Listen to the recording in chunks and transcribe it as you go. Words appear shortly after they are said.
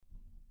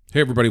Hey,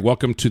 everybody.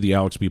 Welcome to the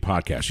Alex B.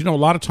 Podcast. You know, a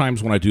lot of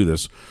times when I do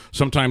this,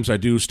 sometimes I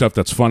do stuff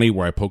that's funny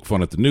where I poke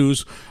fun at the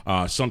news.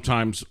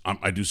 Sometimes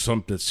I do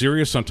something that's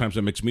serious. Sometimes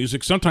I mix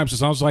music. Sometimes it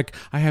sounds like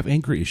I have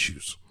anger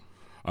issues.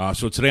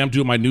 So today I'm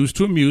doing my news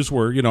to amuse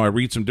where, you know, I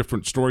read some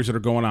different stories that are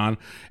going on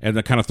and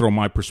then kind of throw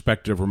my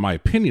perspective or my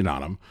opinion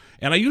on them.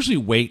 And I usually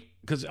wait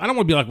because I don't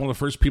want to be like one of the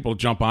first people to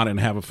jump on it and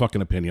have a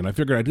fucking opinion. I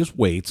figured I'd just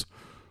wait,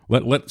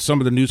 let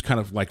some of the news kind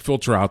of like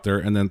filter out there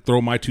and then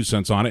throw my 2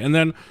 cents on it. And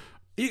then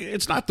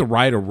it's not the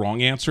right or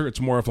wrong answer.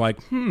 It's more of like,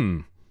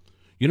 you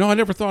know, I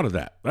never thought of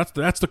that.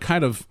 That's the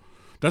kind of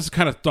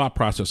thought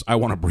process I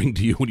want to bring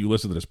to you when you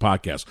listen to this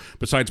podcast,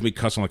 besides me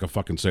cussing like a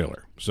fucking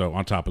sailor. So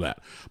on top of that.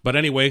 But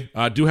anyway,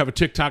 I do have a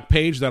TikTok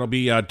page. That'll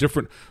be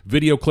different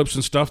video clips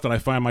and stuff that I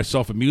find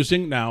myself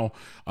amusing. Now,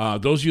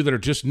 those of you that are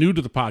just new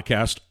to the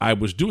podcast, I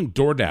was doing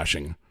door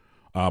dashing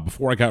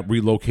before I got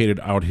relocated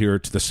out here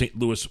to the St.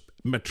 Louis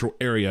metro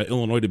area,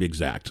 Illinois to be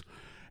exact.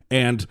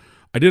 And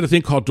I did a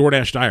thing called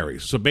DoorDash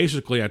Diaries. So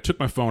basically, I took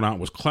my phone out and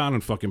was clowning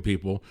fucking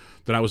people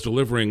that I was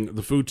delivering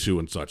the food to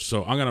and such.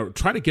 So I'm going to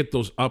try to get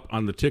those up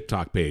on the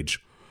TikTok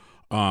page,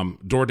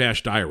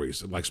 DoorDash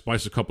Diaries, like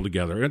splice a couple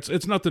together.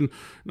 It's nothing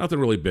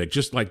really big,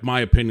 just like my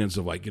opinions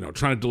of like, you know,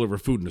 trying to deliver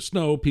food in the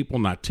snow, people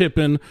not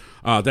tipping,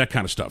 that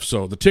kind of stuff.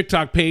 So the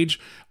TikTok page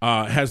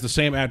has the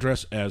same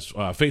address as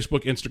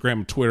Facebook, Instagram,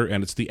 and Twitter,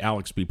 and it's the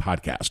Alex B.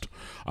 Podcast.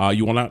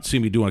 You will not see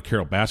me doing a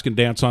Carol Baskin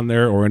dance on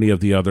there or any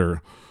of the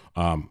other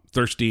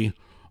thirst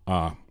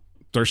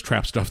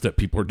trap stuff that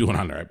people are doing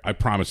on there. I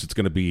promise it's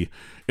gonna be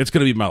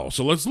mellow.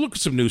 So let's look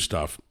at some new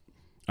stuff.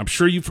 I'm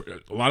sure a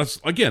lot of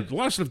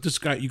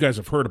stuff you guys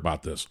have heard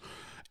about this,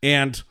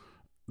 and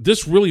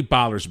this really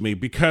bothers me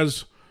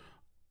because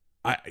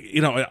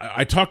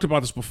I talked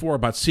about this before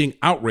about seeing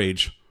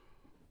outrage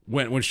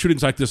when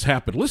shootings like this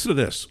happen. Listen to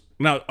this.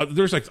 Now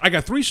I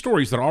got 3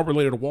 stories that are all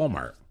related to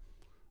Walmart.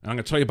 I'm going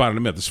to tell you about it in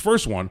a minute. This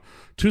first one,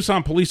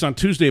 Tucson police on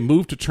Tuesday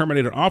moved to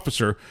terminate an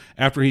officer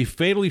after he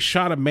fatally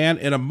shot a man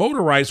in a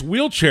motorized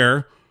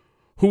wheelchair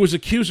who was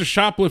accused of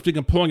shoplifting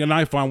and pulling a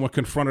knife on when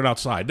confronted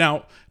outside.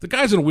 Now, the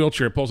guy's in a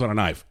wheelchair, pulls out a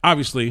knife.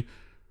 Obviously,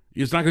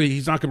 he's not going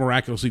to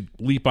miraculously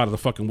leap out of the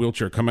fucking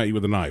wheelchair, come at you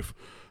with a knife.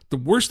 The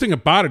worst thing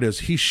about it is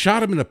he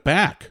shot him in the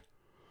back.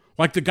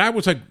 Like the guy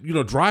was like, you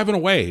know, driving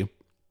away,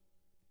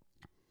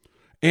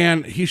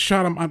 and he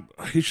shot him.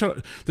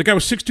 The guy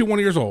was 61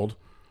 years old.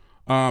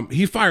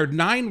 He fired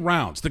 9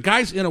 rounds. The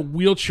guy's in a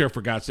wheelchair,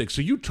 for God's sake. So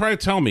you try to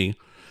tell me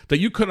that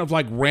you couldn't have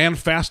like ran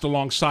fast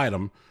alongside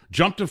him,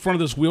 jumped in front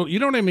of this wheel. You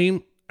know what I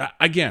mean?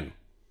 Again,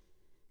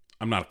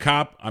 I'm not a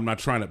cop. I'm not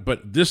trying to,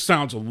 but this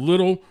sounds a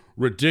little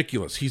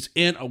ridiculous. He's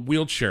in a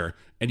wheelchair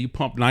and you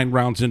pumped 9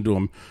 rounds into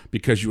him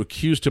because you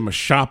accused him of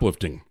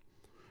shoplifting.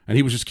 And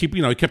he was just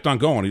he kept on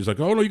going. He's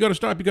like, oh no, you got to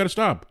stop. You got to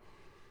stop.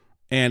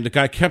 And the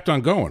guy kept on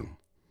going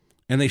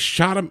and they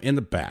shot him in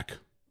the back.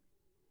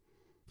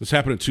 This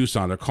happened in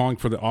Tucson. They're calling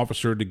for the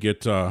officer to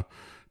get terminated.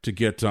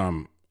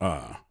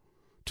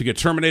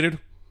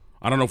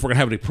 I don't know if we're gonna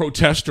have any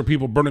protests or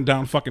people burning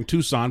down fucking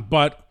Tucson,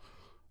 but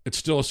it's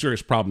still a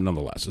serious problem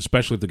nonetheless.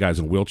 Especially if the guy's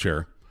in a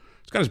wheelchair.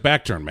 He's got his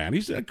back turned, man.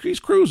 He's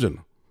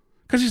cruising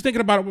because he's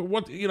thinking about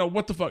what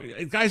the fuck.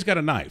 The guy's got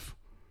a knife.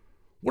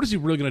 What is he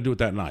really gonna do with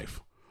that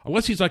knife?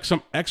 Unless he's like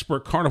some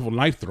expert carnival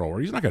knife thrower,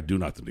 he's not gonna do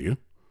nothing to you.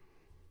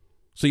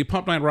 So you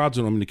pump 9 rounds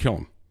in him and you kill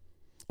him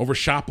over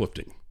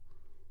shoplifting.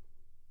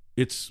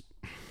 It's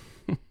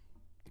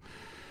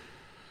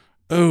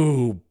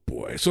oh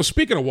boy. So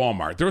speaking of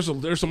Walmart, there's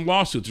some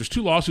lawsuits. There's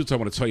 2 lawsuits I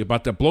want to tell you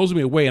about that blows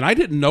me away, and I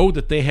didn't know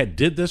that they had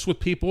did this with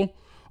people.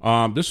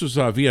 This was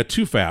via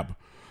 2Fab.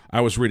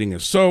 I was reading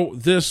this. So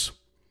this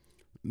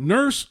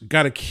nurse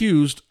got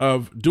accused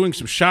of doing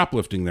some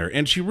shoplifting there,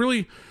 and she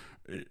was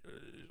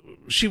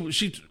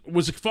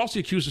falsely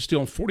accused of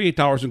stealing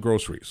 $48 in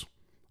groceries.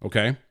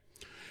 Okay,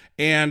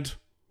 and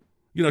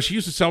you know, she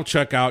used to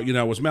self-checkout, you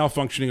know, was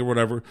malfunctioning or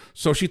whatever.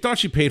 So she thought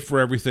she paid for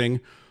everything.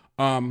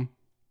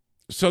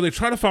 So they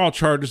tried to file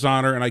charges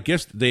on her, and I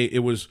guess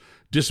it was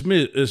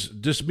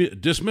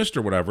dismissed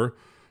or whatever.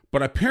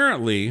 But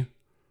apparently,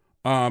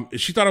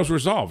 she thought it was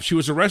resolved. She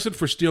was arrested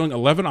for stealing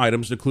 11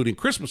 items, including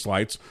Christmas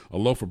lights, a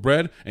loaf of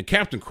bread, and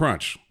Captain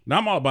Crunch. Now,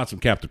 I'm all about some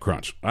Captain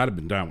Crunch. I would have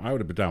been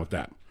down with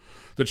that.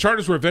 The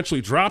charges were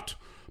eventually dropped,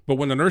 but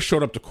when the nurse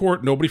showed up to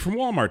court, nobody from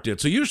Walmart did.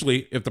 So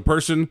usually, if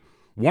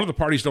one of the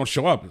parties don't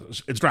show up,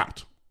 it's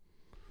dropped.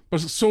 But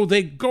so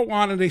they go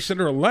on and they send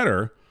her a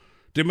letter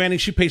demanding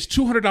she pays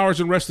 $200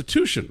 in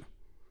restitution.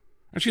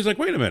 And she's like,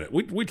 wait a minute,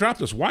 we dropped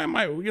this. Why am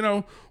I,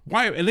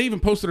 why? And they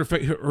even posted her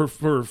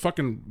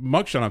fucking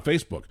mugshot on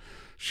Facebook.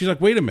 She's like,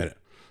 wait a minute.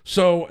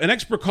 So an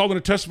expert called in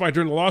to testify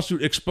during the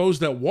lawsuit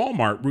exposed that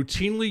Walmart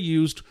routinely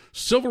used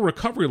civil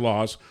recovery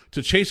laws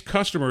to chase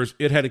customers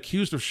it had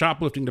accused of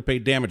shoplifting to pay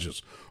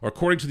damages.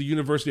 According to the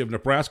University of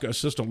Nebraska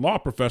assistant law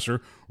professor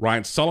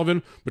Ryan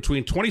Sullivan,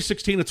 between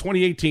 2016 and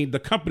 2018, the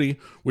company,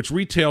 which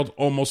retailed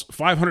almost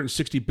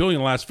 $560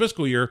 billion last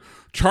fiscal year,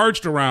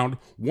 charged around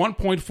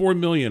 $1.4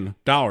 million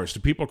to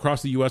people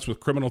across the U.S. with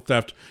criminal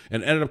theft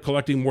and ended up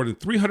collecting more than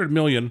 $300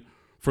 million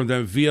from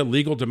them via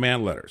legal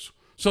demand letters.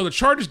 So the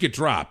charges get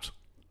dropped.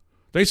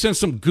 They sent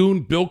some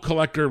goon bill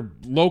collector,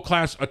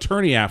 low-class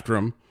attorney after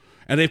him,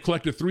 and they've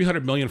collected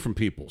 $300 million from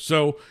people.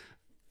 So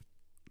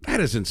that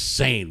is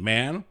insane,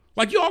 man.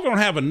 Like, y'all don't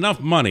have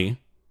enough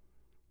money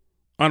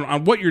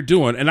on what you're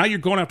doing, and now you're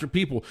going after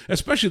people,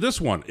 especially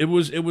this one. It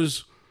was, and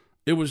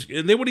they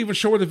wouldn't even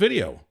show her the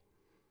video.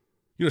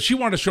 You know, she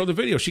wanted to show the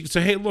video. She could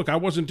say, hey, look, I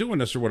wasn't doing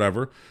this or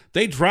whatever.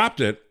 They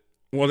dropped it.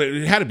 Well,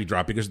 it had to be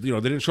dropped because, you know,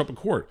 they didn't show up in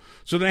court.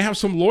 So they have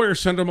some lawyer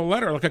send them a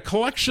letter, like a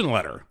collection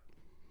letter.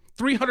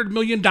 $300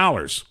 million.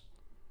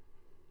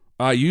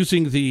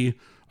 Using the,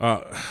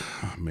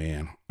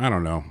 man, I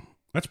don't know.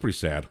 That's pretty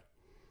sad.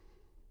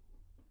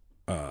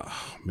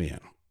 Man.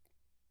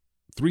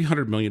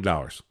 $300 million.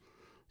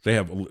 They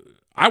have,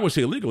 I would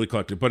say illegally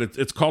collected, but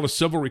it's called a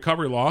civil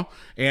recovery law.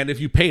 And if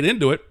you paid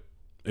into it,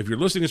 if you're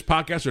listening to this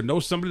podcast or know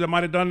somebody that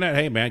might have done that,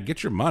 hey, man,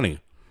 get your money.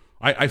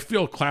 I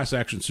feel a class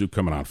action suit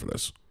coming on for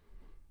this.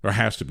 There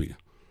has to be.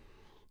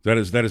 That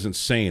is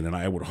insane, and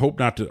I would hope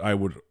not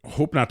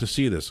to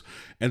see this.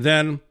 And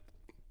then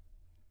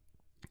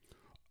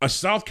a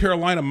South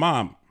Carolina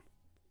mom,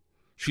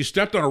 she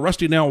stepped on a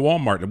rusty nail in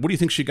Walmart. And what do you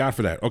think she got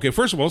for that? Okay,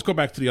 first of all, let's go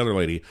back to the other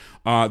lady.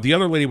 The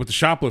other lady with the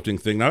shoplifting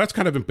thing. Now, that's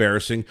kind of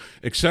embarrassing,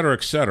 et cetera,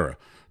 et cetera.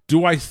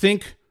 Do I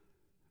think,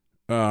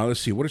 let's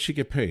see, what did she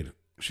get paid?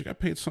 She got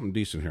paid something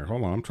decent here.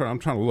 Hold on, I'm trying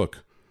to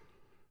look.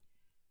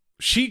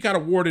 She got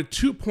awarded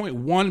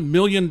 $2.1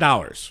 million.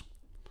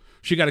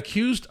 She got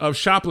accused of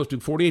shoplifting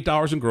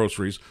 $48 in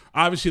groceries.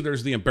 Obviously,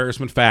 there's the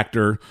embarrassment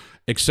factor,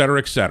 et cetera,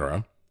 et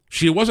cetera.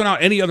 She wasn't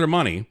out any other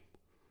money,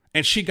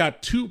 and she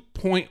got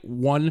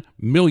 $2.1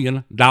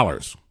 million. I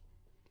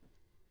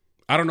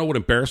don't know what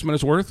embarrassment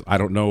is worth. I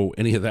don't know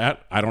any of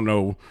that. I don't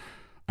know.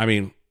 I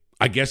mean,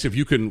 I guess if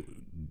you can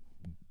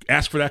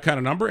ask for that kind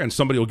of number and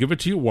somebody will give it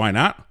to you, why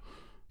not?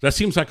 That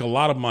seems like a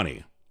lot of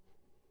money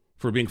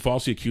for being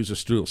falsely accused of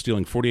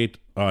stealing $48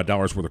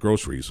 worth of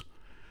groceries.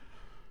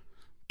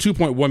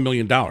 $2.1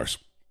 million.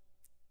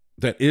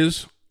 That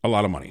is a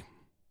lot of money.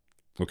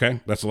 Okay?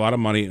 That's a lot of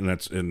money, and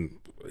that's in...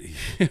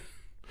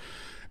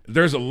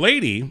 There's a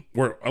lady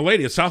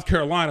in South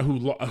Carolina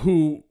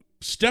who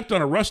stepped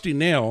on a rusty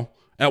nail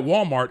at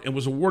Walmart and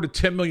was awarded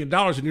 $10 million,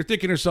 and you're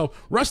thinking to yourself,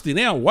 rusty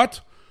nail,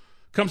 what?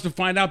 Comes to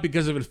find out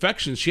because of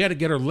infections, she had to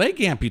get her leg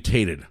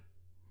amputated.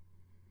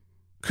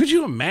 Could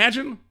you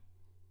imagine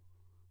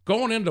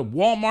going into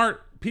Walmart,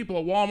 people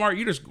at Walmart,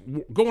 you just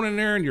going in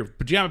there in your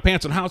pajama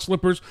pants and house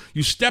slippers,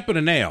 you step in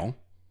a nail,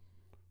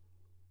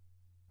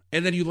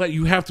 and then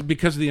you have to,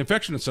 because of the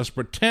infection and stuff,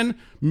 spend $10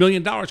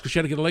 million because she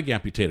had to get a leg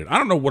amputated. I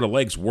don't know what a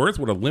leg's worth,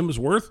 what a limb is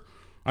worth.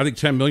 I think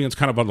 $10 million is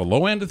kind of on the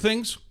low end of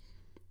things.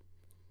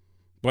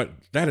 But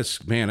that is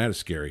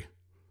scary.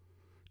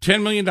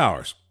 $10 million.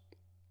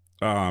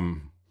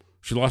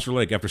 She lost her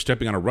leg after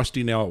stepping on a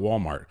rusty nail at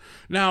Walmart.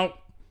 Now,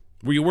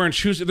 were you wearing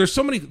shoes? There's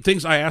so many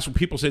things I ask when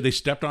people say they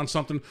stepped on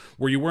something.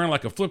 Were you wearing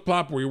like a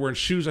flip-flop? Were you wearing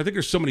shoes? I think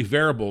there's so many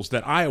variables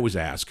that I always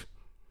ask,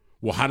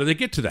 well, how did they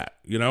get to that?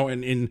 You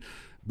know,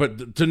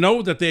 but to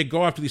know that they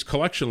go after these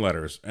collection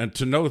letters and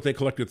to know that they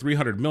collected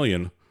 $300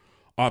 million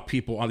off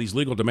people on these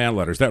legal demand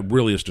letters, that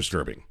really is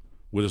disturbing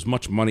with as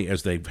much money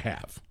as they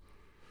have.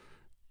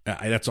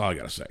 That's all I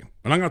got to say.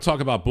 And I'm going to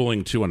talk about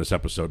bullying, too, on this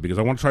episode because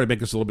I want to try to make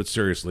this a little bit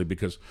seriously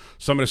because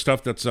some of the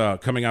stuff that's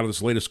coming out of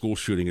this latest school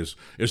shooting is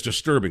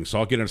disturbing. So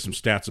I'll get into some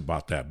stats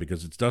about that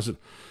because it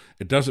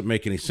doesn't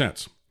make any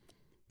sense.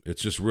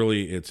 It's just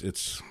really,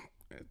 it's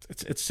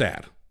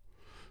sad.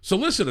 So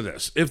listen to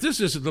this. If this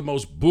isn't the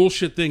most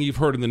bullshit thing you've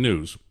heard in the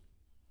news,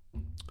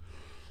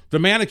 the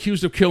man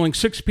accused of killing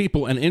 6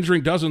 people and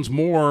injuring dozens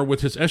more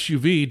with his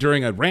SUV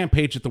during a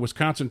rampage at the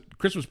Wisconsin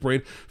Christmas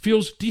parade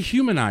feels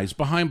dehumanized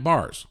behind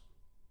bars.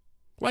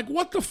 Like,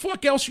 what the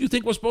fuck else you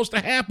think was supposed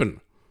to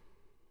happen?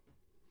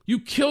 You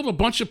killed a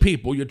bunch of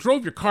people. You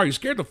drove your car. You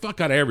scared the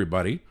fuck out of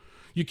everybody.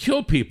 You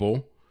killed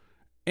people.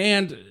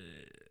 And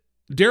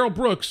Daryl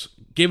Brooks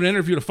gave an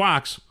interview to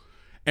Fox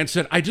and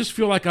said, I just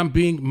feel like I'm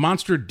being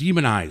monster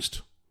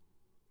demonized.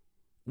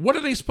 What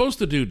are they supposed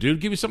to do,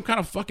 dude? Give you some kind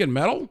of fucking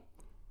medal?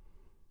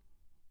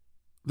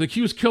 The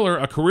accused killer,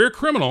 a career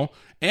criminal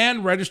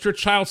and registered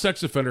child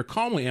sex offender,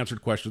 calmly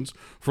answered questions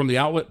from the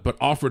outlet, but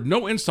offered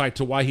no insight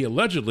to why he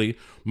allegedly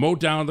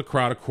mowed down the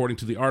crowd, according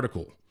to the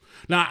article.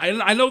 Now,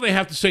 I know they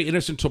have to say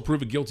innocent until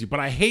proven guilty, but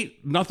I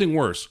hate nothing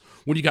worse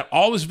when you got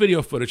all this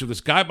video footage of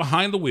this guy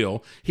behind the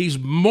wheel. He's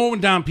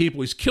mowing down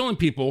people. He's killing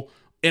people,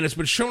 and it's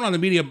been shown on the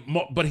media,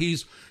 but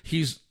he's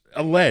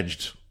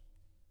alleged.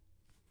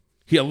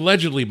 He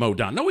allegedly mowed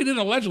down. No, he didn't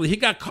allegedly. He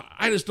got caught.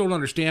 I just don't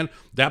understand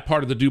that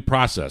part of the due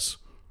process.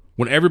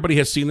 When everybody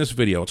has seen this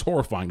video, it's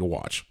horrifying to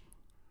watch.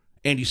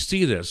 And you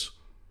see this,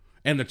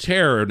 and the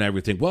terror and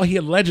everything. Well, he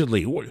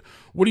allegedly, what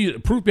do you,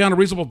 proof beyond a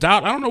reasonable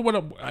doubt? I don't know we're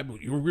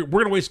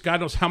going to waste God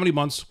knows how many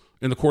months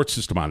in the court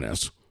system on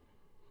this.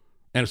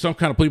 And some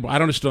kind of people, I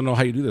just don't know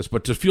how you do this.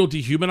 But to feel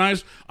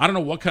dehumanized, I don't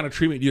know what kind of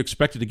treatment you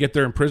expected to get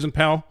there in prison,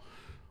 pal.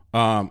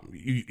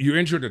 You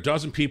injured a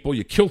dozen people.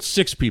 You killed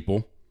 6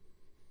 people.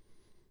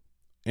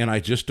 And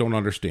I just don't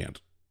understand.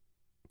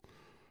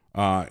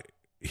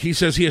 He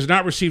says he has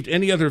not received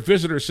any other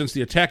visitors since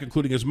the attack,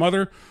 including his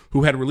mother,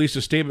 who had released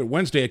a statement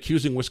Wednesday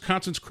accusing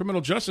Wisconsin's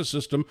criminal justice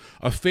system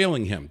of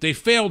failing him. They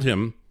failed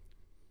him.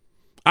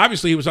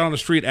 Obviously, he was out on the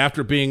street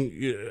after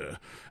being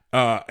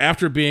a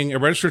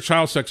registered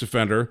child sex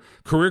offender,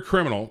 career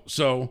criminal.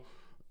 So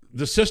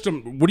the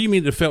system, what do you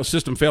mean the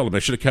system failed him? They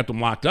should have kept him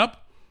locked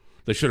up?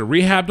 They should have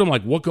rehabbed him?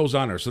 Like, what goes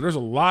on there? So there's a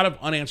lot of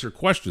unanswered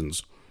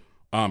questions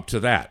to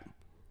that.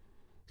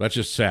 That's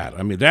just sad.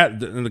 I mean,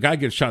 and the guy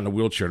gets shot in a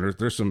wheelchair.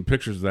 There's some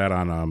pictures of that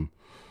on, I want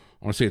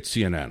to say it's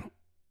CNN.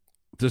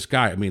 This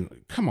guy, I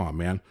mean, come on,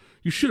 man.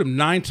 You shoot him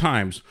 9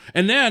 times,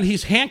 and then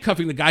he's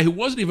handcuffing the guy who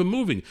wasn't even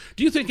moving.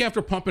 Do you think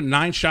after pumping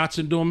 9 shots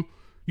into him,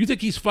 you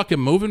think he's fucking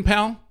moving,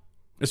 pal?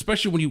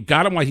 Especially when you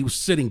got him while he was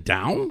sitting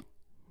down?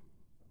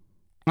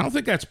 I don't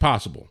think that's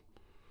possible.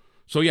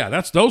 So yeah,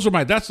 that's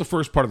the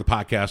first part of the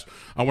podcast.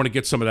 I want to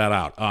get some of that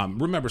out.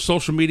 Remember,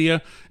 social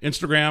media,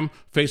 Instagram,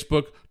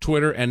 Facebook,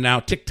 Twitter, and now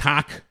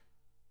TikTok.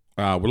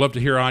 We'd love to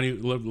hear on you,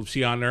 love to see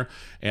you on there,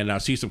 and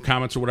see some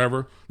comments or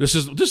whatever. This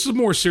is a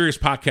more serious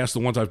podcast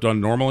than ones I've done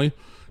normally.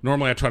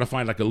 Normally, I try to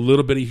find like a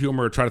little bit of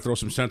humor or try to throw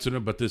some sense in it,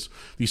 but these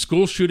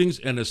school shootings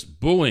and this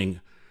bullying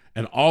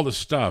and all this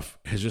stuff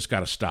has just got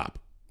to stop.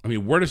 I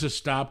mean, where does this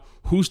stop?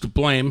 Who's to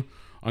blame?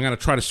 I'm going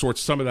to try to sort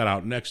some of that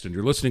out next, and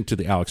you're listening to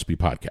the Alex B.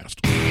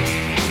 Podcast.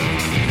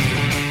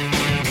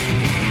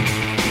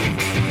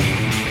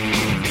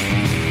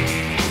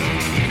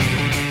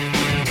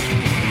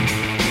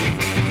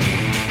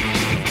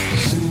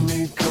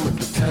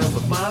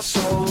 My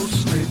soul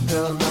straight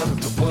down out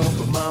of the world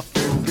with my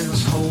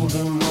fingers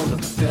holding on to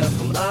the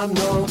devil. I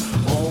know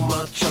all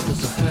my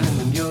troubles are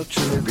hanging your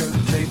trigger.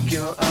 Take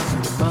your eyes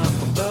and your mind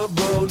from the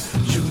road.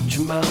 Shoot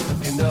your mouth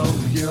if you know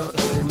you're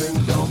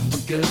aiming. Don't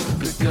forget to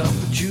pick up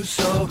what you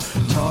sow.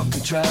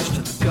 Talking trash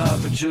to the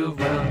garbage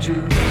around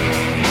you.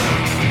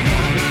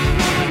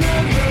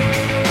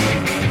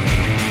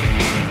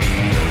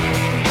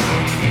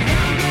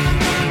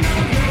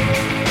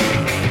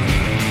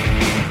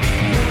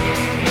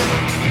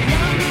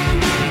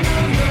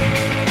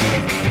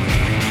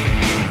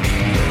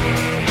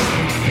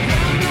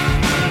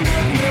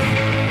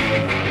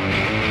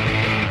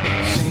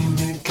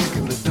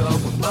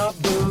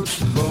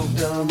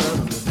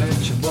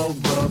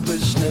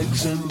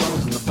 And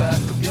bones in the back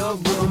of your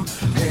room,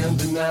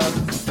 handing out a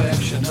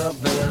confection of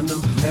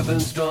venom.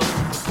 Heaven's drunk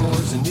with the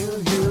poison you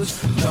use.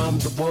 Charm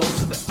the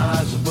wolves with the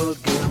eyes of a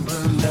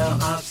gambler. Now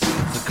I see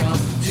it's a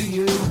comfort to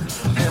you.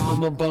 Hammer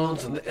my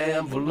bones in the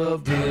anvil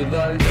of the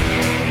light.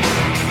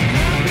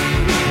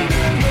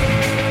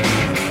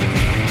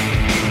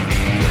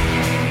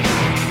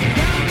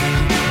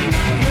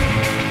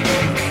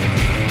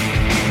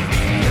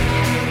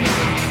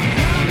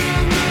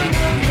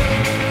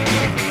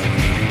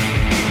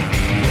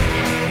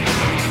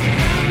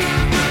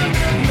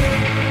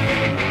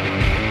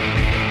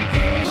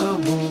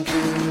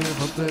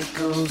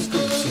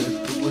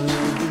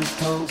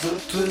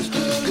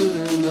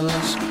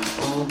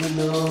 All we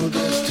know,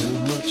 there's too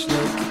much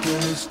left to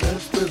taste.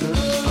 That's bitter.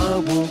 I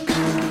won't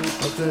care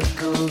about that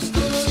ghost.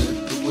 That's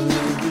it. The way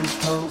these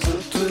tongues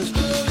are twisted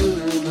is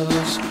good in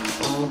us.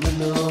 All we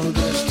know,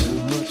 there's too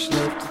much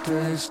left to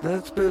taste.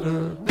 That's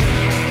bitter.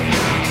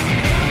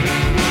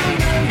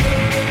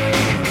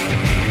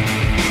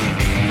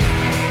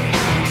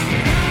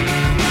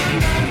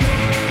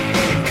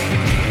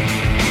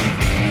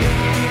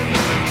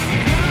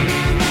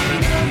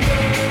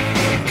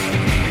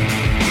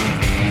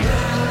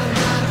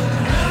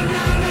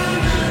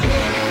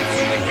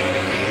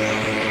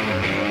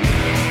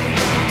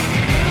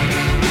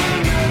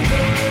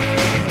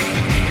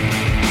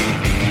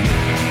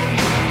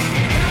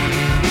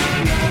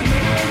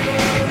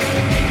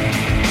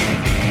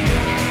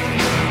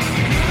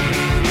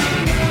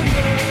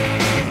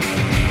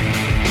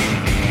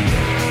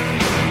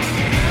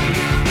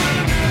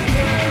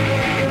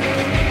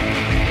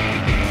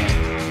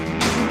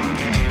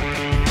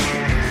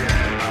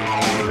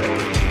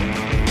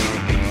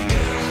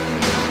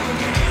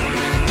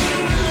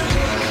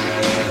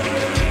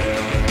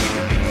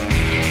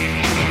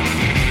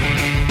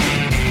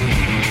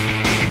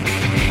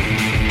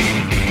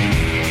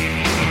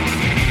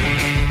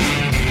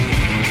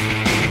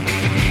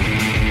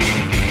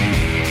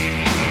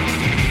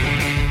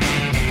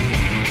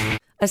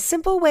 A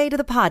simple way to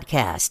the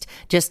podcast.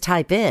 Just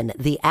type in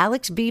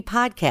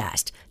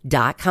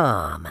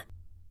thealexbpodcast.com.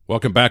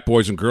 Welcome back,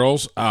 boys and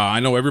girls. I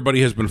know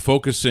everybody has been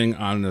focusing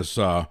on this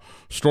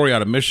story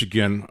out of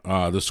Michigan,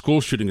 the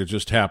school shooting that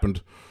just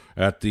happened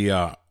at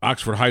the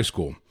Oxford High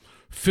School.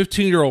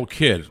 15-year-old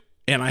kid.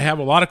 And I have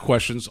a lot of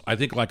questions, I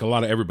think like a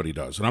lot of everybody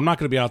does. And I'm not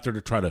going to be out there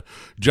to try to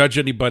judge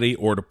anybody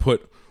or to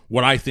put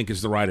what I think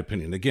is the right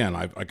opinion. Again,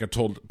 I've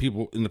told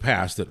people in the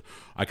past that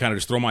I kind of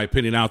just throw my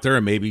opinion out there,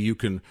 and maybe you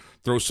can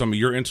throw some of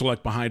your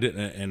intellect behind it,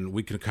 and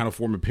we can kind of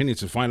form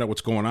opinions and find out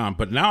what's going on.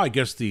 But now I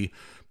guess the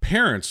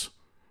parents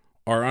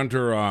are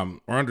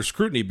under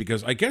scrutiny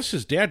because I guess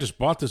his dad just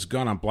bought this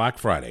gun on Black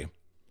Friday,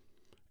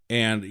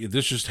 and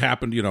this just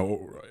happened,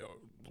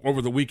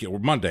 over the weekend or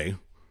Monday,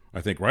 I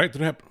think, right?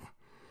 Did it happen?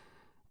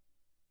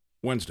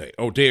 Wednesday.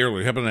 Oh, day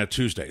early. It happened on that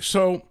Tuesday.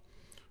 So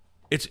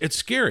it's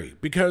scary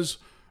because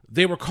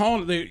they were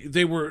calling.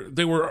 They were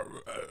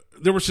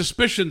there was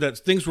suspicion that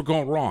things were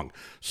going wrong.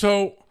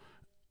 So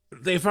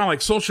they found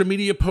like social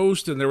media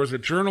posts, and there was a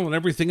journal and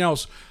everything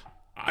else.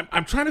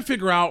 I'm trying to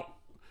figure out,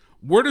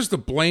 where does the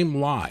blame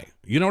lie?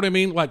 You know what I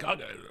mean? Like,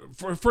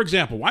 for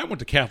example, I went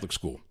to Catholic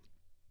school.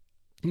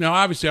 Now,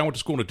 obviously, I went to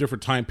school in a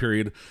different time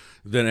period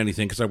than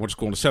anything because I went to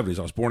school in the 70s.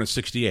 I was born in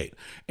 68.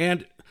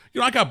 And,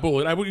 I got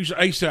bullied. I used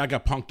to say I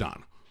got punked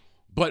on.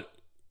 But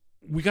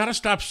we got to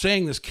stop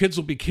saying this kids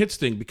will be kids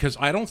thing, because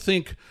I don't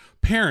think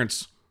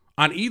parents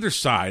on either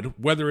side,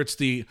 whether it's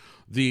the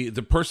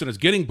person that's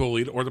getting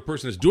bullied or the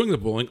person that's doing the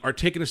bullying, are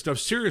taking this stuff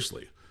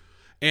seriously.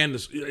 And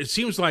it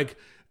seems like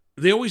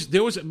they always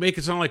make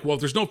it sound like, well, if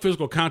there's no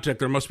physical contact,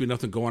 there must be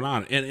nothing going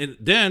on. And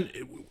then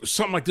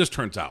something like this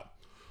turns out.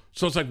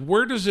 So it's like,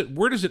 where does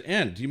it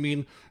end? You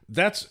mean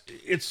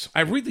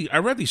I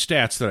read these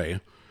stats today,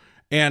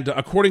 and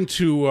according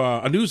to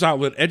a news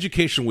outlet,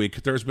 Education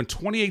Week, there's been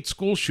 28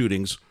 school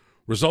shootings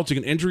resulting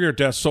in injury or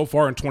death so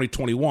far in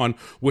 2021,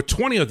 with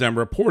 20 of them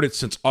reported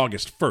since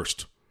August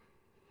 1st.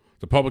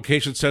 The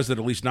publication says that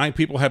at least 9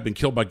 people have been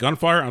killed by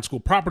gunfire on school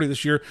property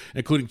this year,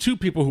 including 2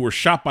 people who were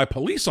shot by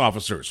police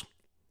officers.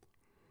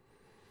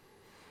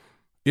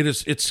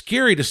 It's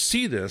scary to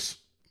see this,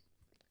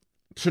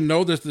 to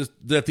know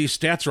that these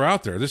stats are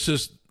out there. This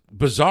is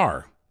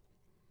bizarre.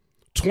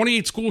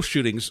 28 school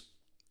shootings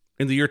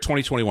in the year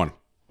 2021.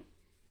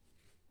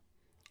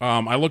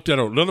 I looked at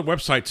another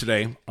website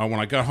today when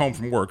I got home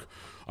from work,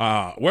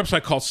 a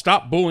website called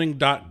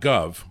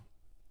stopbullying.gov,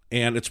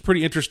 and it's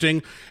pretty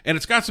interesting, and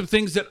it's got some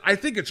things that I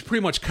think it's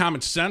pretty much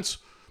common sense,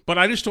 but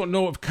I just don't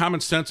know if common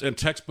sense and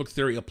textbook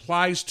theory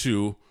applies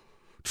to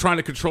trying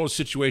to control a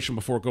situation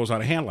before it goes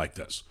out of hand like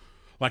this.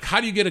 Like,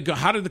 how do you get a gun?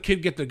 How did the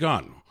kid get the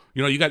gun?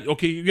 You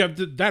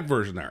have that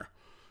version there.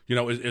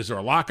 Is there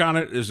a lock on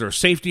it? Is there a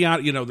safety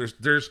on it?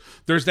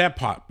 There's that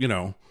pop,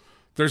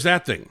 there's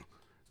that thing.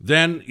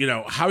 Then,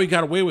 how he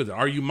got away with it.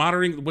 Are you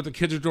monitoring what the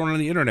kids are doing on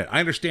the internet? I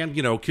understand,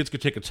 kids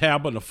could take a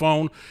tablet and a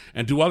phone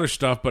and do other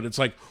stuff, but it's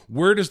like,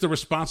 where does the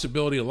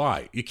responsibility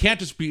lie? You can't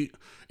just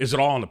is it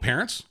all on the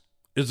parents?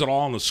 Is it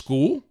all on the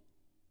school?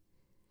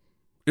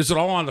 Is it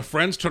all on the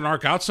friends to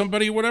narc out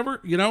somebody,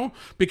 whatever,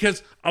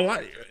 Because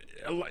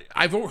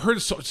I've heard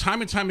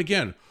time and time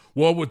again,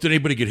 well, did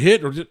anybody get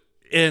hit?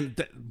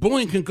 And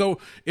bullying can go,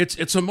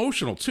 it's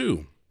emotional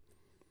too.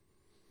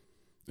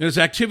 There's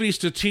activities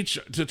to teach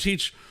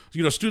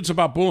students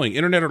about bullying,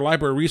 internet or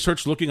library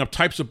research, looking up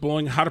types of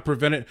bullying, how to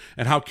prevent it,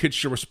 and how kids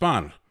should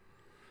respond.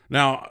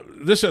 Now,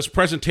 this has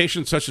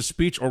presentations such as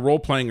speech or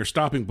role-playing or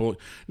stopping bullying.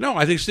 No,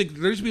 I think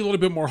there needs to be a little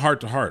bit more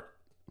heart-to-heart.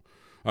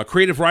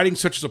 Creative writing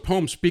such as a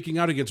poem speaking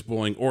out against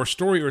bullying, or a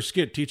story or a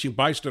skit teaching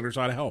bystanders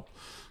how to help.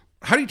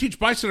 How do you teach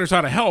bystanders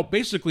how to help?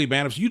 Basically,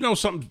 man, if you know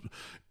something,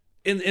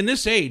 in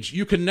this age,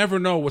 you can never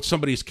know what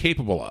somebody's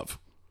capable of.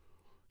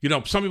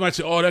 Somebody might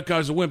say, oh, that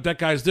guy's a wimp, that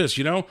guy's this,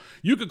 You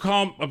could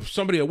call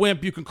somebody a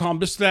wimp, you can call them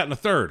this, that, and the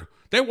third.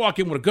 They walk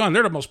in with a gun,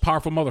 they're the most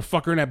powerful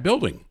motherfucker in that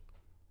building.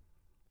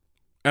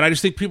 And I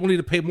just think people need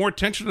to pay more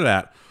attention to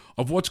that,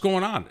 of what's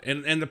going on.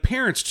 And the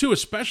parents, too,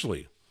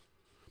 especially.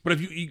 But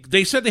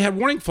they said they had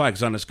warning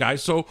flags on this guy,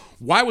 so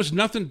why was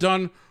nothing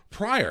done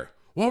prior?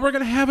 Well, we're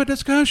going to have a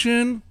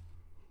discussion.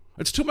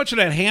 It's too much of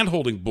that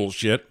hand-holding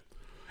bullshit.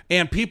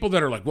 And people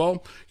that are like,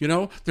 well,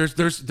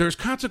 there's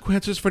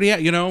consequences for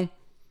the,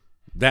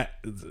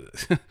 that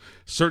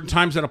certain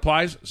times that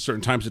applies,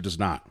 certain times it does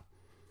not.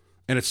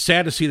 And it's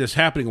sad to see this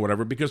happening or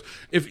whatever, because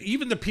if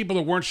even the people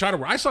that weren't shot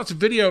over, I saw some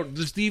video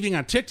this evening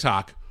on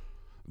TikTok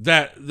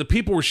that the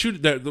people were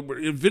shooting,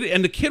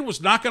 and the kid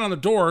was knocking on the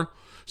door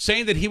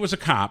saying that he was a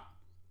cop.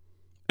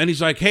 And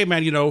he's like, hey,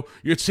 man,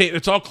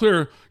 it's all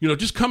clear,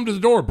 just come to the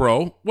door,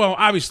 bro. Well,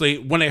 obviously,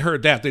 when they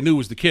heard that, they knew it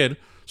was the kid.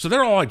 So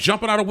they're all like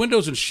jumping out of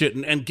windows and shit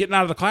and getting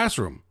out of the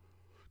classroom.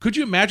 Could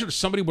you imagine if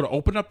somebody would have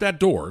opened up that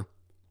door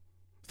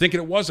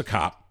thinking it was a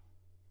cop,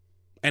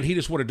 and he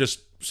just would have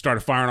just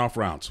started firing off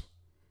rounds?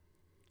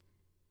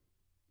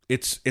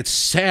 It's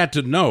sad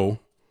to know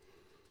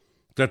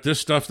that this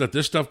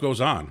stuff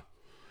goes on.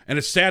 And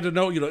it's sad to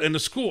know, in the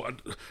school,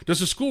 does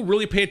the school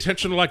really pay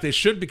attention like they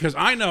should? Because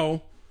I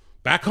know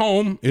back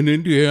home in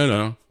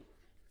Indiana,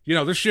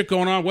 there's shit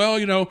going on.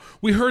 Well,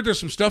 we heard there's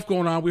some stuff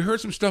going on. We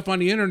heard some stuff on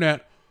the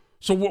internet.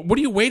 So what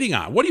are you waiting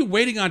on? What are you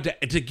waiting on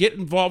to get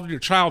involved in your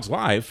child's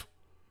life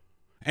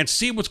and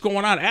see what's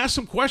going on? Ask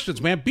some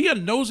questions, man. Be a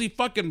nosy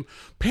fucking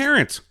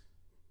parent.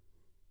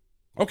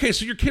 Okay,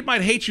 so your kid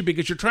might hate you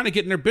because you're trying to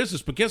get in their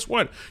business, but guess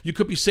what? You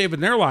could be saving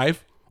their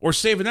life or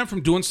saving them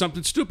from doing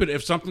something stupid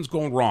if something's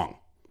going wrong.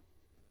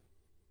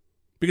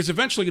 Because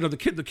eventually,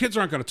 the kids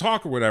aren't going to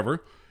talk or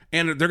whatever,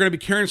 and they're going to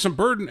be carrying some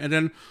burden, and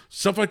then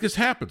stuff like this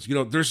happens.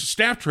 There's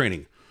staff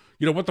training,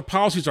 what the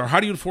policies are,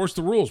 how do you enforce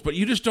the rules, but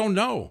you just don't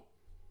know.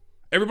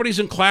 Everybody's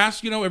in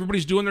class,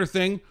 everybody's doing their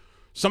thing.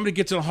 Somebody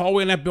gets in a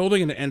hallway in that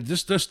building, and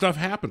this stuff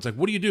happens. Like,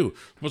 what do?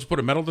 Supposed to put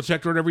a metal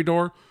detector at every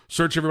door,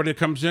 search everybody that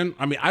comes in?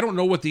 I mean, I don't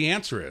know what the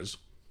answer is.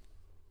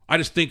 I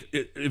just think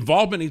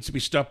involvement needs to be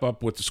stepped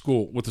up with the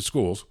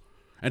schools,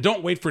 And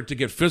don't wait for it to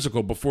get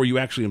physical before you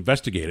actually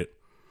investigate it.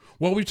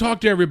 Well, we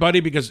talked to everybody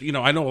because,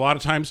 I know a lot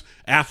of times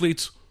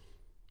athletes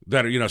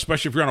that are,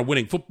 especially if you're on a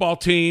winning football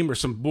team or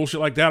some bullshit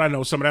like that, I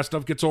know some of that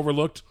stuff gets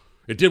overlooked.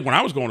 It did when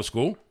I was going to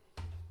school.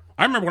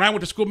 I remember when I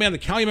went to school, man, the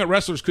Calumet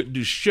wrestlers couldn't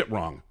do shit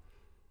wrong.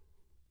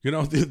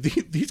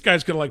 These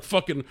guys could like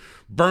fucking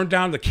burn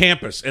down the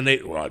campus, and they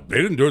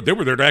didn't do it. They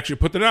were there to actually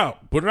put it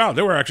out. They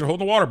were actually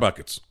holding the water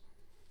buckets.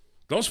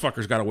 Those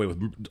fuckers got away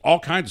with all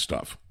kinds of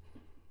stuff.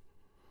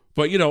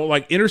 But,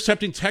 like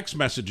intercepting text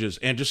messages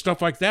and just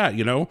stuff like that,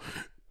 you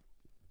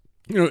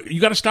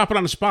got to stop it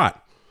on the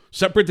spot.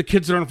 Separate the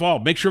kids that are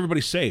involved. Make sure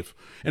everybody's safe.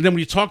 And then when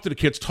you talk to the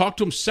kids, talk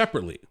to them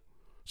separately.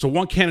 So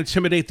one can't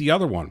intimidate the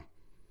other one.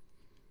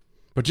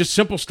 But just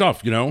simple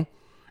stuff,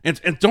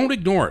 And don't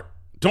ignore it.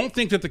 Don't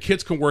think that the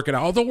kids can work it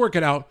out. Oh, they'll work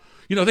it out.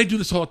 They do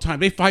this all the time.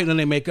 They fight and then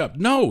they make up.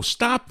 No,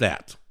 stop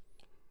that.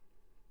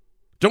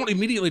 Don't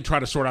immediately try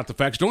to sort out the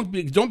facts. Don't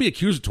be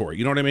accusatory.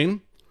 You know what I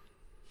mean?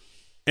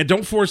 And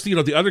don't force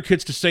the other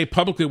kids to say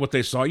publicly what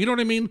they saw. You know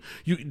what I mean?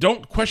 You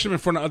don't question them in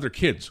front of other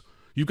kids.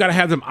 You've got to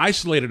have them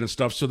isolated and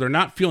stuff so they're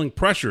not feeling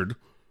pressured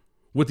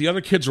with the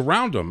other kids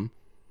around them.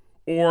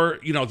 Or,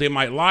 they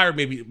might lie or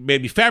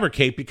maybe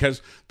fabricate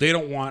because they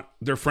don't want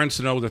their friends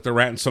to know that they're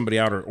ratting somebody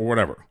out or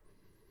whatever.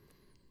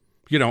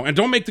 And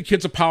don't make the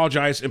kids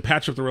apologize and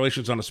patch up the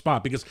relations on the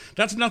spot because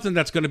that's nothing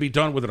that's going to be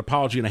done with an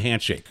apology and a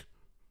handshake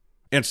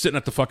and sitting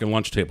at the fucking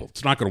lunch table.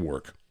 It's not going to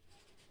work.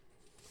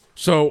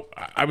 So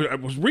I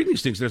was reading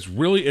these things. It's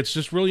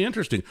just really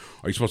interesting.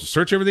 Are you supposed to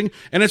search everything?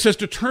 And it says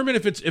determine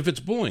if it's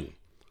bullying.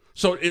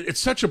 So it's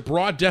such a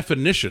broad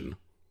definition.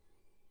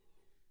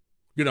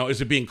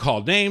 Is it being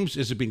called names?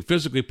 Is it being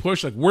physically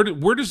pushed? Like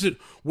where does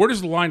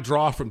the line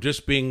draw from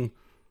just being,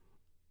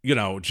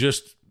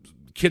 just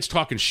kids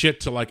talking shit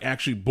to like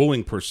actually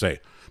bullying per se?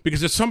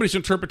 Because it's somebody's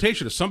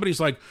interpretation. If somebody's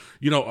like,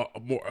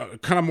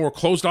 kind of more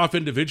closed off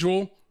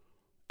individual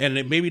and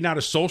it maybe not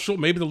as social,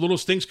 maybe the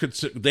littlest things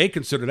they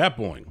consider that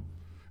bullying.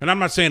 And I'm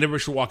not saying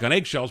everybody should walk on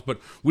eggshells, but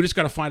we just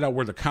got to find out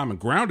where the common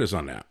ground is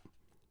on that.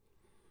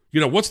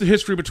 What's the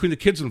history between the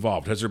kids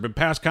involved? Has there been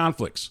past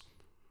conflicts?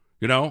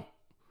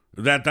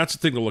 That's the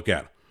thing to look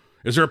at.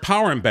 Is there a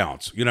power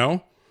imbalance? It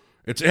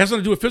has nothing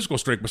to do with physical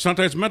strength, but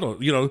sometimes mental.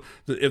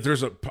 If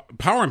there's a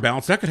power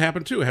imbalance, that could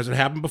happen too. Has it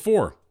happened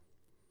before?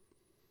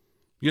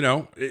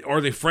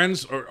 Are they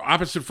friends or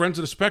opposite friends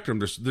of the spectrum?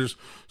 There's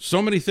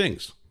so many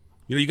things.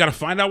 You got to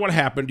find out what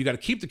happened. You got to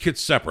keep the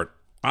kids separate,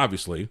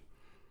 obviously.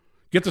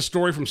 Get the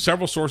story from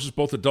several sources,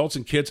 both adults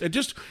and kids, and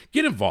just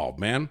get involved,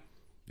 man.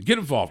 Get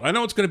involved. I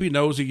know it's going to be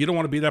nosy. You don't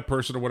want to be that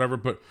person or whatever,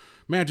 but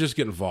man, just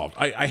get involved.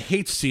 I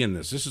hate seeing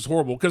this. This is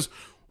horrible because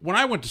when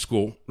I went to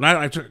school, and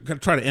I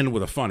try to end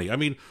with a funny. I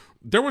mean,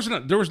 there was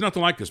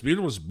nothing like this.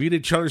 People was beat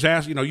each other's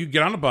ass. You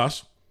get on a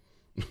bus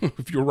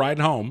if you're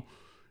riding home.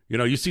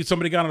 You see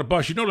somebody got on a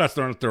bus. That's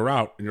their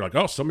route, and you're like,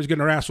 oh, somebody's getting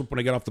their ass whooped when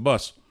they get off the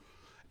bus.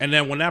 And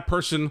then when that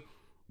person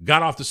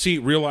got off the seat,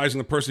 realizing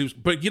the person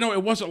but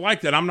it wasn't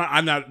like that. I'm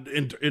not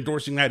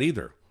endorsing that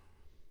either.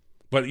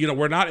 But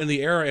we're not in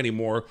the era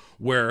anymore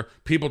where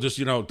people just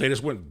they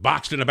just went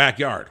boxed in the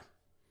backyard,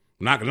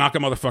 knock a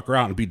motherfucker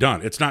out and be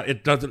done.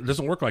 It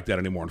doesn't work like that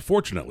anymore,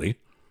 unfortunately.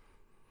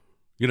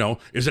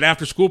 Is it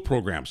after school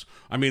programs?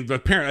 I mean, the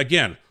parent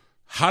again.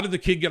 How did the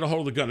kid get a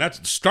hold of the gun?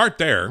 That's start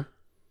there,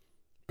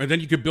 and then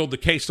you can build the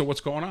case to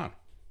what's going on.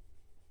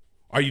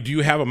 Do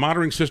you have a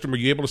monitoring system? Are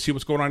you able to see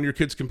what's going on in your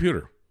kid's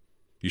computer?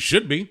 You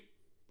should be,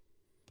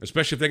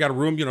 especially if they got a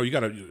room. You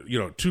got a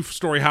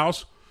 2-story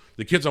house.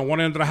 The kid's on one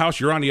end of the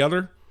house, you're on the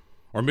other.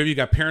 Or maybe you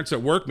got parents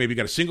at work, maybe you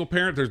got a single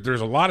parent. There's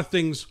a lot of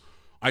things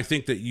I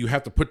think that you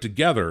have to put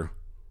together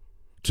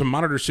to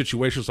monitor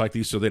situations like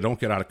these so they don't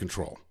get out of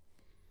control.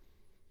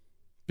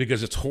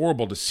 Because it's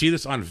horrible to see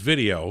this on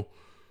video.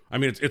 I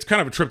mean, it's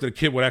kind of a trip that a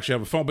kid would actually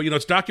have a phone, but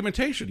it's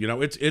documentation.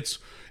 It's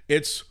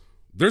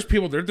there's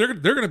people they're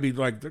going to be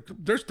like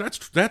that's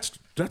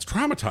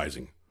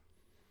traumatizing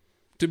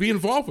to be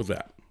involved with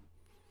that.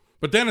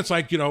 But then it's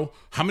like,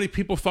 how many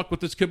people fucked with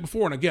this kid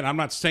before? And again, I'm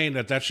not saying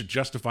that should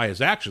justify his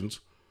actions,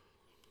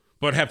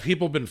 but have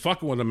people been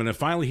fucking with him and then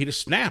finally he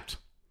just snapped?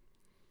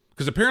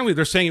 Because apparently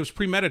they're saying it was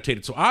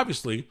premeditated. So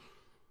obviously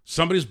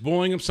somebody's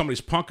bullying him,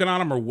 somebody's punking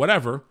on him or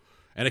whatever,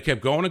 and it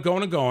kept going and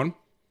going and going.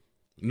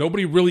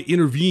 Nobody really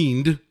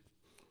intervened.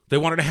 They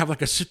wanted to have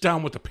like a sit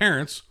down with the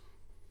parents.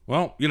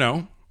 Well,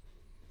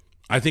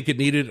 I think there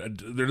needed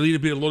to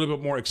be a little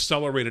bit more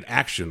accelerated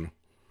action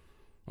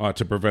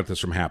to prevent this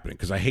from happening,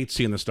 because I hate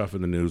seeing this stuff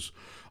in the news.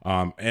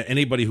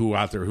 Anybody who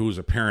out there who is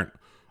a parent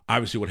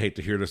obviously would hate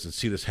to hear this and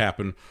see this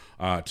happen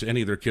to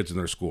any of their kids in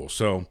their school.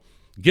 So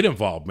get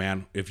involved,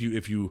 man. If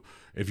you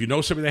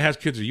know somebody that has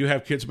kids or you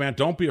have kids, man,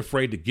 don't be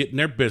afraid to get in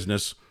their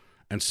business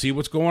and see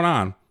what's going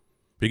on,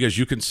 because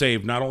you can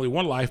save not only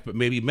one life but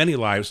maybe many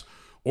lives,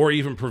 or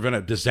even prevent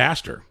a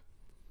disaster.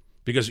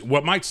 Because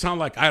what might sound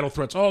like idle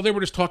threats, oh, they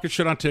were just talking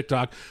shit on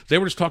TikTok, they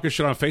were just talking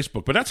shit on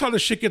Facebook, but that's how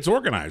this shit gets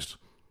organized.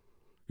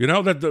 You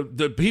know, that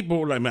the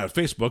people, like not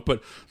Facebook,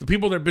 but the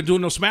people that have been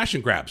doing those smash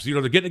and grabs, you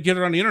know, they're getting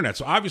together on the internet.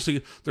 So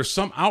obviously there's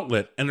some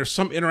outlet and there's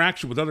some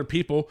interaction with other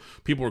people.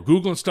 People are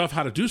Googling stuff,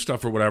 how to do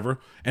stuff or whatever.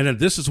 And then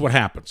this is what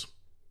happens.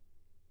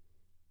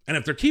 And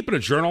if they're keeping a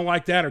journal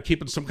like that or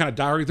keeping some kind of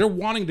diary, they're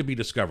wanting to be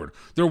discovered.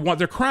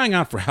 They're crying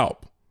out for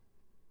help.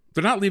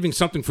 They're not leaving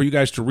something for you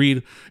guys to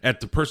read at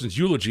the person's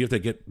eulogy if they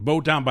get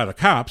mowed down by the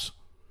cops.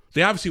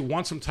 They obviously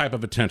want some type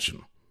of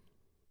attention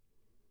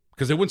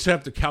because they wouldn't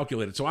have to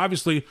calculate it. So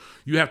obviously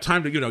you have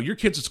time to, you know, your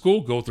kids at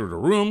school, go through the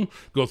room,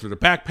 go through the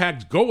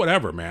backpacks, go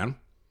whatever, man,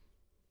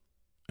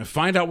 and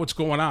find out what's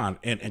going on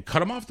and cut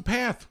them off the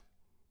path.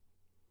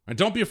 And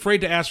don't be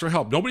afraid to ask for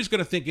help. Nobody's going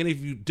to think any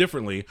of you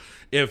differently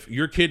if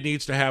your kid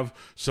needs to have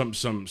some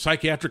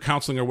psychiatric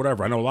counseling or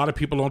whatever. I know a lot of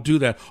people don't do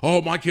that.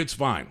 Oh, my kid's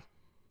fine.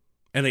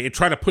 And they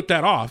try to put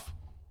that off.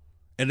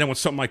 And then when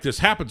something like this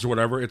happens or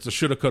whatever, it's a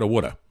shoulda, coulda,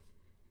 woulda.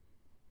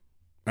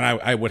 And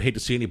I would hate to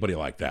see anybody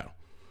like that.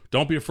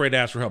 Don't be afraid to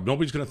ask for help.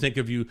 Nobody's going to think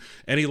of you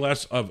any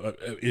less of,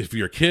 if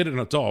you're a kid and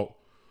an adult,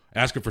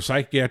 asking for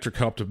psychiatric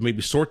help to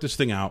maybe sort this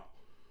thing out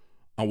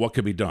on what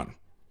could be done.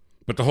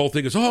 But the whole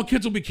thing is, oh,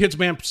 kids will be kids,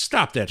 man.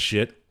 Stop that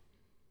shit.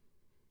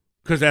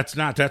 Because that's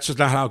just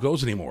not how it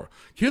goes anymore.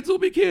 Kids will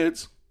be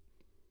kids.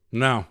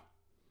 No.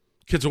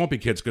 Kids won't be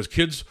kids because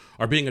kids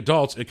are being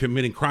adults and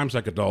committing crimes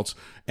like adults.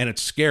 And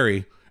it's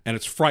scary and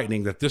it's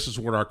frightening that this is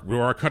where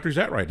our country's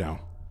at right now.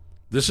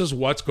 This is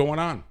what's going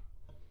on.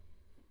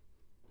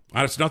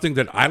 And it's nothing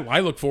that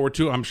I look forward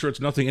to. I'm sure it's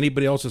nothing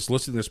anybody else that's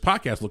listening to this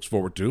podcast looks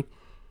forward to.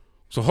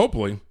 So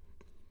hopefully,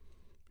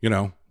 you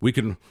know, we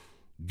can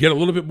get a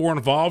little bit more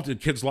involved in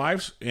kids'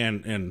 lives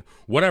and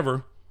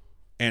whatever,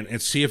 and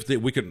see if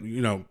we can,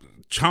 you know,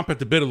 chomp at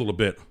the bit a little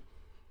bit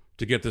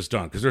to get this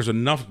done. Because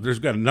there's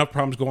got enough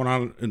problems going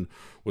on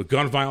with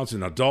gun violence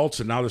and adults,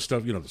 and now this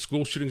stuff, you know, the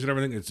school shootings and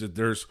everything.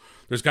 There's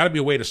got to be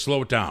a way to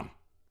slow it down.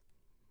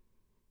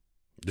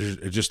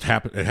 It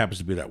happens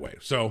to be that way.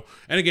 So,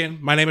 and again,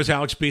 my name is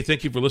Alex B.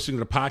 Thank you for listening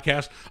to the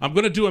podcast. I'm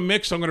going to do a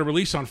mix. I'm going to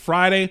release on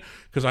Friday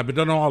because I've been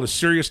doing all the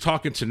serious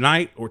talking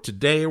tonight or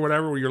today or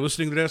whatever where you're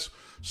listening to this.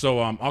 So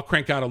I'll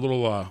crank out a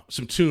little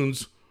some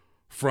tunes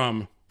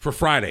for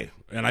Friday.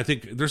 And I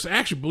think there's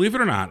actually, believe it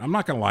or not, I'm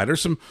not going to lie,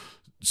 there's some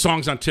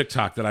songs on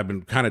TikTok that I've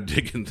been kind of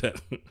digging that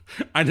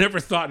I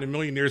never thought in a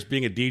million years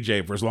being a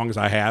DJ for as long as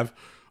I have,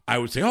 I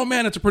would say, oh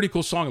man, it's a pretty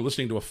cool song and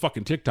listening to a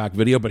fucking TikTok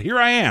video. But here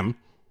I am.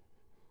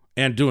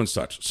 And doing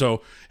such.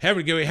 So have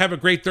a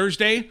great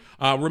Thursday.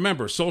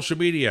 Remember, social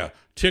media,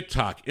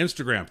 TikTok,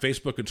 Instagram,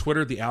 Facebook, and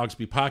Twitter, the Alex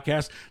B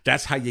Podcast.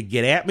 That's how you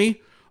get at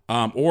me.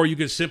 Or you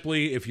can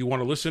simply, if you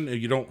want to listen,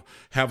 and you don't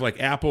have like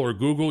Apple or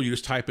Google, you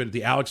just type in the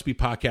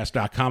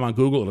alexbpodcast.com on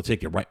Google. It'll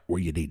take you right where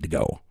you need to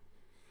go.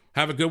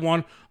 Have a good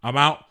one. I'm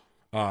out.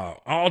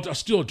 I'll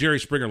steal a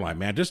Jerry Springer line,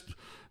 man. Just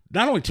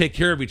not only take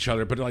care of each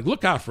other, but like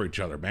look out for each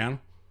other,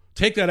 man.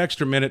 Take that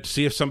extra minute to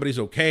see if somebody's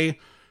okay,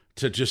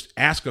 to just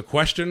ask a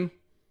question.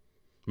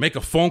 Make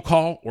a phone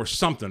call or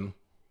something,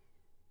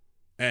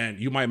 and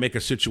you might make a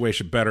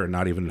situation better and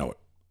not even know it.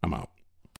 I'm out.